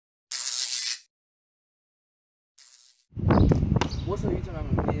What's up? You talking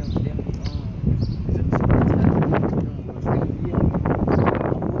about my video?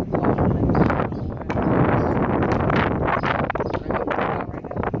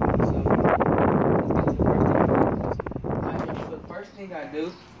 Thing I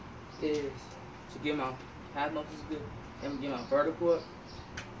do is to get my half knuckles good and get my vertical up.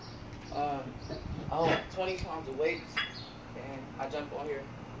 I hold 20 pounds of weights and I jump on here,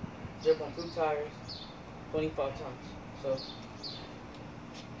 jump on 2 tires 25 times. So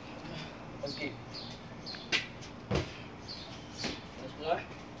let's get that's 1.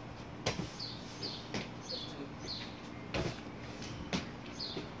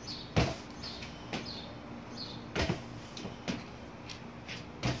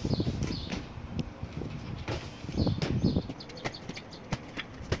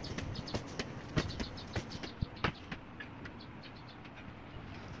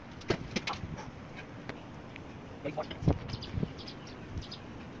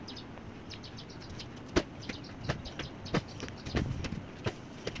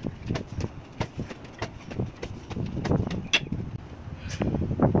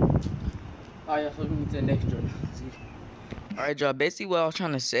 Alright, so we move to the next drill. Alright, y'all. Basically, what I was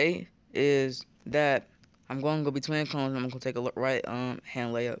trying to say is that I'm going to go between cones and I'm going to take a right hand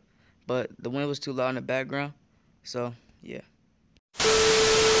layup. But the wind was too loud in the background. So, yeah.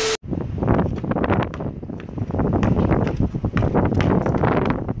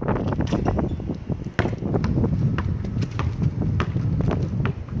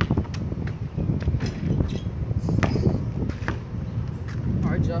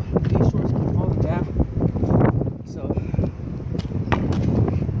 Alright, y'all. These shorts keep falling down. So,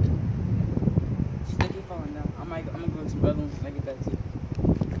 they keep falling down. I'm going to go to some other ones and I get back to you.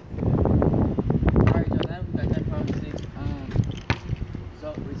 Alright, y'all. Now we got that problem 6. So,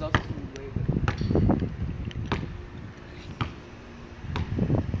 results are going to be way better.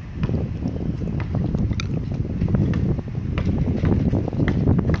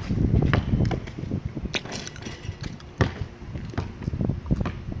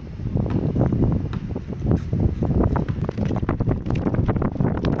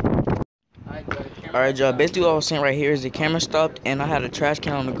 Alright, y'all, basically what I was saying right here is the camera stopped and I had a trash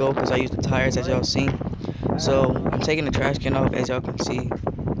can on the go because I used the tires as y'all seen. So I'm taking the trash can off, as y'all can see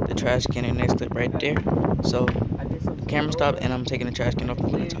the trash can in the next clip right there. So the camera stopped and I'm taking the trash can off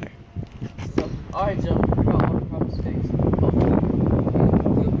and putting the tire. So, alright, y'all, we got all the problems fixed. Hopefully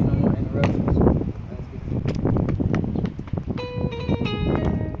there'll be no more interruptions.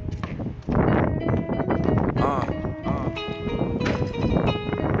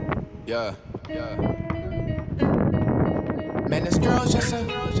 Yeah. Man, this girl's just a.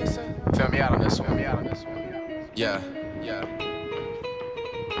 Fill me out on this one. Yeah.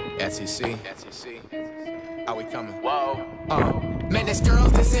 SEC. How we coming? Whoa. Man, this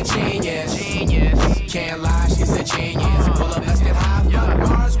girl's just a genius. Can't lie, she's a genius. Pull up, let's get high. Fuck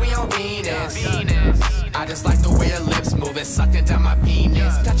Mars, we on Venus. I just like the way her lips move it, sucking down my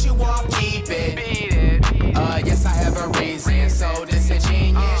penis. Cut you off, keep it. Yes, I have a reason. So this a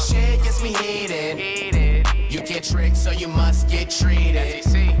genius shit gets me heated. You get tricked, so you must get treated.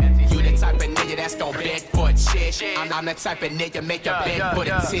 You the type of nigga that's gon' beg for a chick. I'm the type of nigga make a beg for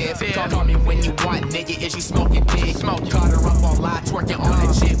the tip. Call me when you want, nigga, is you smoking dick? Caught her up on live, twerking on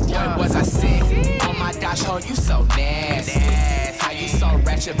the jip. Boy, was I sick? Oh my gosh, oh, you so nasty. How you so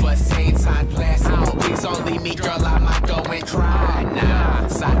ratchet, but same time classy. Please don't leave me, girl, I might go and cry. Nah,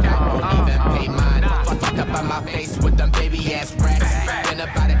 side note, won't even pay mine. Fuck up on my face with them baby ass racks. Been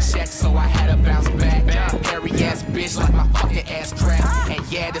about a check, so I had to bounce back. Hairy ass bitch like my fucking ass crack. And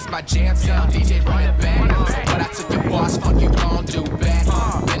yeah, this my jam, tell DJ run it back. But I took your boss, fuck you gon' do back.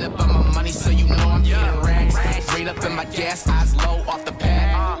 Been up on my money, so you know I'm getting racks. Rain up in my gas, eyes low off the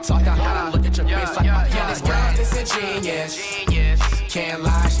pad. Talk out how I look at your bitch like my penis. Girl, this a genius. Can't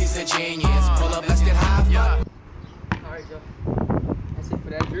lie, she's a genius. Pull up, let's get high. Alright, y'all. That's it for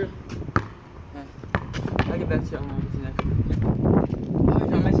that drill. I'll get back to y'all on the next one.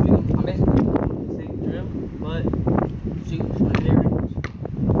 Alright, y'all, I'm basically same drill, but shooting my lyrics.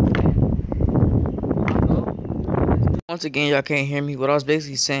 Once again, y'all can't hear me. What I was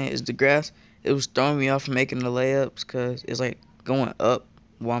basically saying is the grass, it was throwing me off from making the layups because it's like going up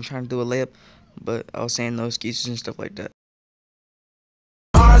while I'm trying to do a layup. But I was saying no excuses and stuff like that.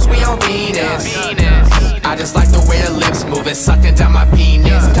 We on Venus. I just like the way her lips move it, sucking down my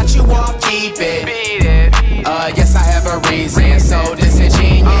penis. Cut you off, keep it. Yes, I have a reason. So this a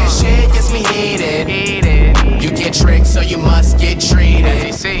genius shit gets me heated. You get tricked, so you must get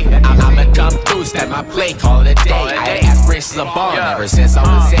treated. I'ma come through, step my plate, call it a day. I had aspirations of ball ever since I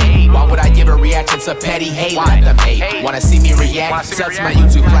was 8. Why would I give a reaction to petty hate? Let them hate. Wanna see me react? Sub to my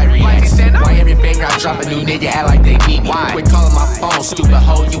YouTube flight reacts. Why every banger I drop a new nigga act like they need me? Quit calling my phone, stupid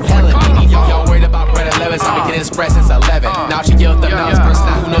hoe, you hella meanie. Y'all worried about bread and levels, I've been getting expressed since 11. Now she give up the mouse, first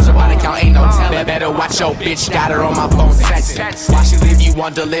now who knows her body count, ain't no telling. Better watch your bitch, got her on my phone texting. Why she leave you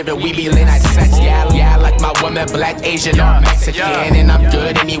undelivered, we be late night sex. Yeah, I like my woman black, Asian, or Mexican. And I'm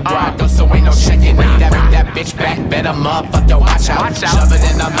good anywhere I go, so ain't no checking. That bitch back, better motherfucker, watch out. Shove it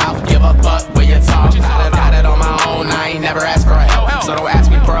in the mouth, give a fuck where you talk. Got it on my own, I ain't never asked for help. So don't ask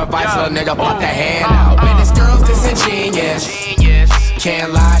me for advice, little nigga, fuck the hand out. Man, this girl's disingenuous.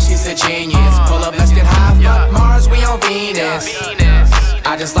 Can't lie, she's a genius. Pull up, let's get high, fuck Mars, we on Venus.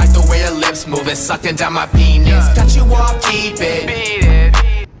 I just like the way her lips moving, sucking down my penis. Cut you off, keep it.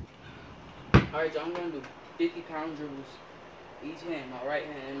 Alright, y'all, I'm gonna do 50-pound dribbles. Each hand, my right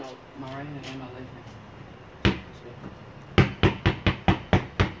hand and my right hand and my left hand.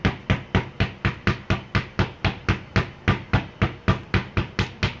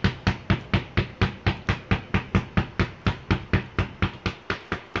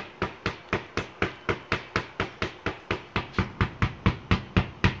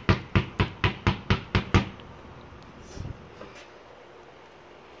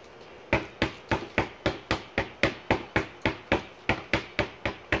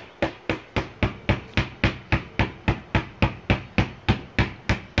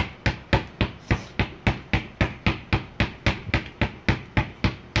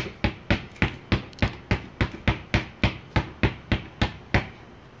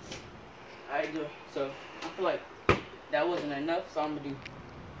 So I feel like that wasn't enough, so I'm gonna do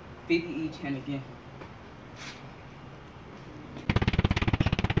 50 each hand again.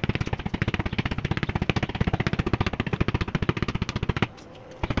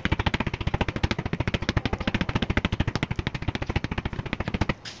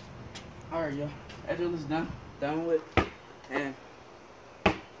 Alright, y'all, that drill is done with, and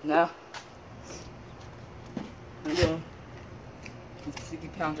now I'm doing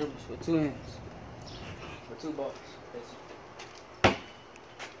 50-pound dribbles with 2 hands. For 2 balls, basically.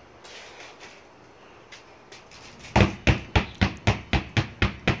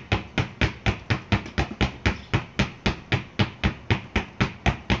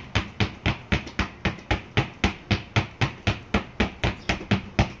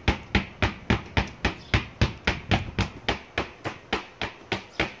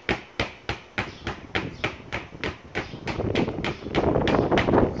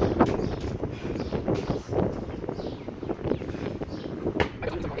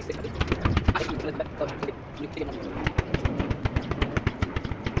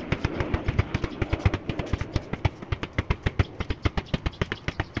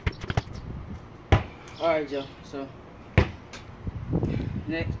 Alright, y'all, so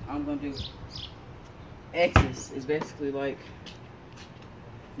next I'm gonna do X's. It's basically like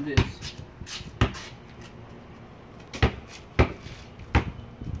this.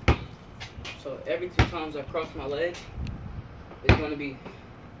 So every 2 times I cross my leg, it's gonna be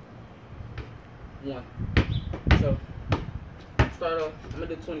 1. So start off, I'm gonna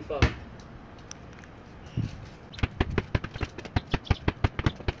do 25.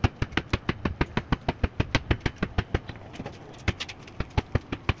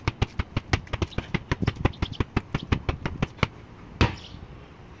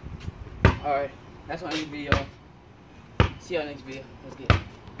 Alright, that's my next video. See y'all next video. Let's get it.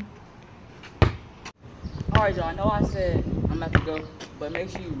 Alright, y'all, I know I said I'm about to go, but make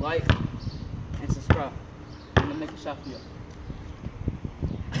sure you like and subscribe. I'm gonna make a shot for y'all.